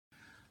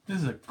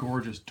This is a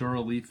gorgeous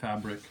Duralee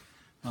fabric.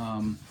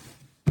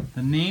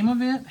 The name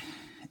of it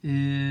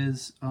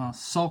is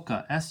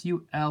Sulka,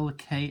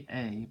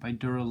 S-U-L-K-A by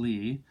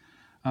Duralee.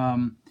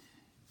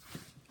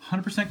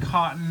 100%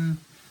 cotton,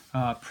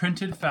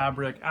 printed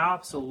fabric,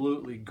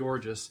 absolutely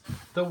gorgeous.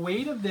 The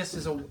weight of this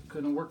is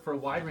going to work for a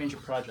wide range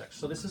of projects.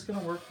 So this is going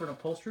to work for an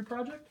upholstery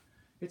project.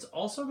 It's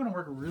also going to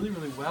work really,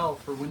 really well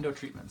for window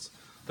treatments.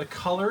 The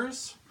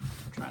colors,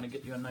 I'm trying to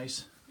get you a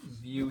nice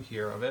view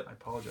here of it. I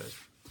apologize.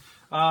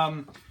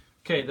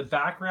 Okay, the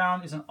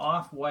background is an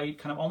off-white,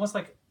 kind of almost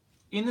like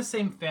in the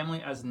same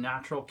family as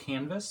natural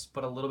canvas,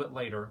 but a little bit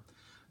lighter.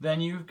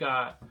 Then you've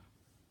got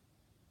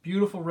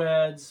beautiful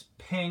reds,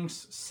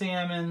 pinks,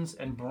 salmons,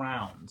 and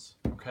browns,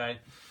 okay?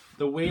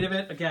 The weight of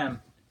it, again,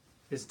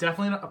 is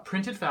definitely a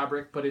printed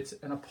fabric, but it's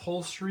an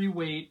upholstery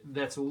weight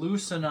that's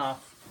loose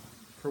enough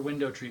for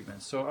window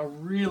treatment. So a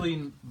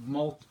really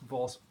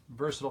multiple,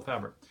 versatile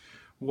fabric.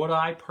 Would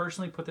I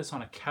personally put this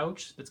on a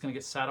couch that's gonna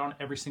get sat on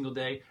every single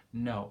day?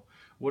 No.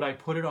 Would I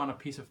put it on a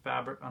piece of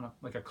fabric, on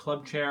like a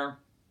club chair,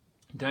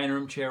 dining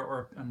room chair,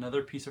 or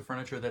another piece of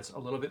furniture that's a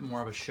little bit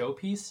more of a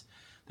showpiece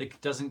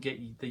that doesn't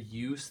get the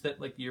use that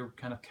like your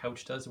kind of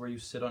couch does where you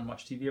sit on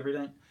watch TV every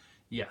night?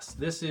 Yes,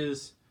 this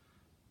is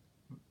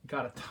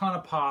got a ton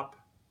of pop,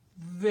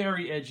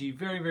 very edgy,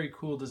 very, very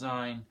cool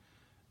design,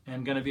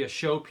 and going to be a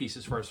showpiece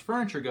as far as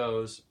furniture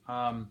goes.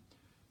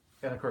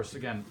 And of course,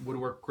 again, would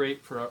work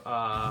great for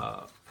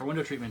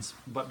window treatments,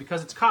 but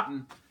because it's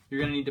cotton, you're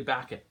going to need to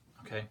back it,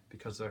 okay?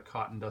 Because the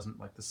cotton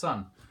doesn't like the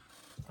sun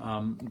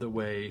the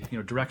way,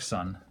 direct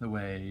sun, the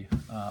way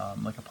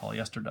like a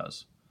polyester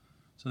does.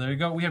 So there you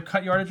go. We have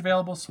cut yardage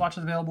available,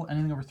 swatches available.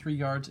 Anything over 3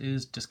 yards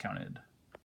is discounted.